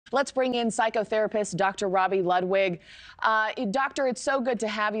Let's bring in psychotherapist Dr. Robbie Ludwig. Doctor, it's so good to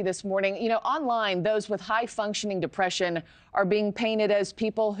have you this morning. You know, online, those with high-functioning depression are being painted as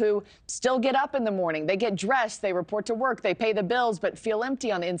people who still get up in the morning. They get dressed, they report to work, they pay the bills, but feel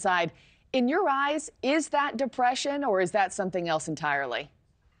empty on the inside. In your eyes, is that depression or is that something else entirely?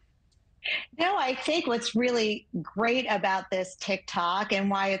 No, I think what's really great about this TikTok and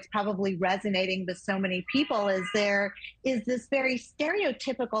why it's probably resonating with so many people is there is this very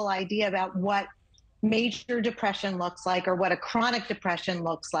stereotypical idea about what major depression looks like or what a chronic depression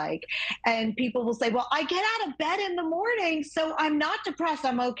looks like. And people will say, well, I get out of bed in the morning, so I'm not depressed,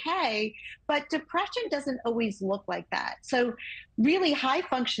 I'm okay. But depression doesn't always look like that. So really high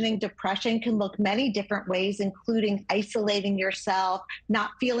functioning depression can look many different ways, including isolating yourself, not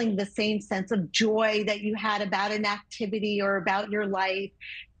feeling the same sense of joy that you had about an activity or about your life,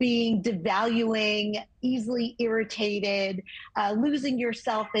 being devaluing, easily irritated, losing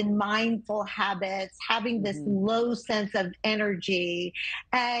yourself in mindful habits, having this low sense of energy,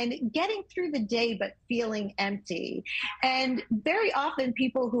 and getting through the day but feeling empty. And very often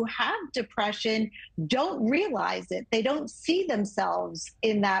people who have depression don't realize it. They don't see themselves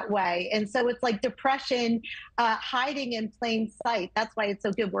in that way. And so it's like depression hiding in plain sight. That's why it's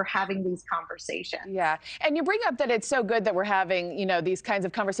so good we're having these conversations. Yeah. And you bring up that it's so good that we're having, these kinds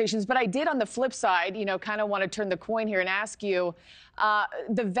of conversations. But I did on the flip side, kind of want to turn the coin here and ask you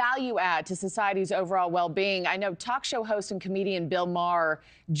the value add to society's overall well-being. I know talk show host and comedian Bill Maher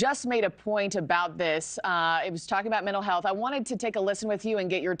just made a point about this. It was talking about mental health. I wanted to take a listen with you and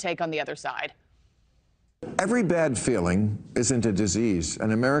get your take on the other side. Every bad feeling isn't a disease,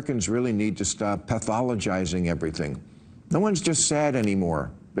 and Americans really need to stop pathologizing everything. No one's just sad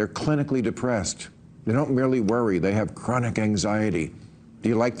anymore. They're clinically depressed. They don't merely worry, they have chronic anxiety. Do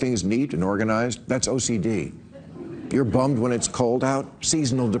you like things neat and organized? That's OCD. You're bummed when it's cold out?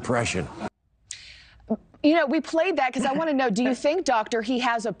 Seasonal depression. We played that because I want to know, do you think, doctor, he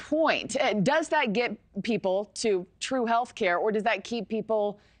has a point? Does that get people to true health care, or does that keep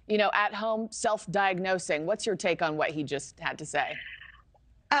people at home self-diagnosing? What's your take on what he just had to say?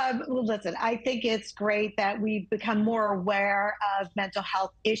 Well, listen, I think it's great that we've become more aware of mental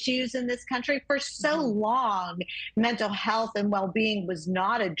health issues in this country. For so long, mental health and well-being was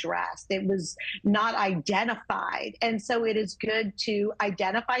not addressed. It was not identified. And so it is good to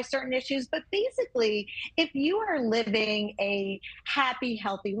identify certain issues. But basically, if you are living a happy,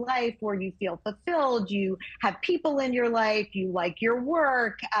 healthy life where you feel fulfilled, you have people in your life, you like your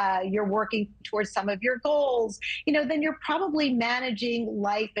work, you're working towards some of your goals, then you're probably managing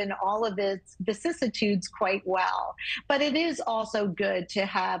life and all of its vicissitudes quite well. But it is also good to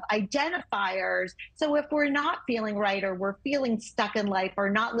have identifiers. So if we're not feeling right or we're feeling stuck in life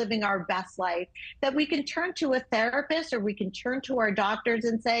or not living our best life, that we can turn to a therapist or we can turn to our doctors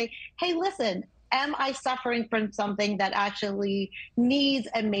and say, hey, listen, am I suffering from something that actually needs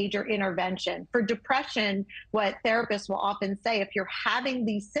a major intervention? For depression, what therapists will often say, if you're having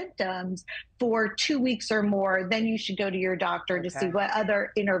these symptoms for 2 weeks or more, then you should go to your doctor to see what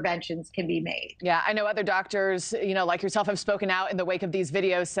other interventions can be made. Yeah, I know other doctors, like yourself, have spoken out in the wake of these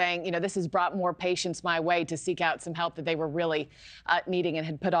videos saying, this has brought more patients my way to seek out some help that they were really needing and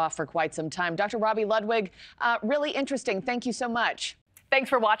had put off for quite some time. Dr. Robbie Ludwig, really interesting. Thank you so much. Thanks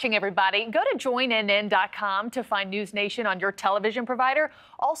for watching, everybody. Go to joinnn.com to find NewsNation on your television provider.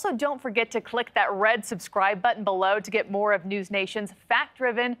 Also, don't forget to click that red subscribe button below to get more of NewsNation's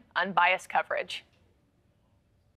fact-driven, unbiased coverage.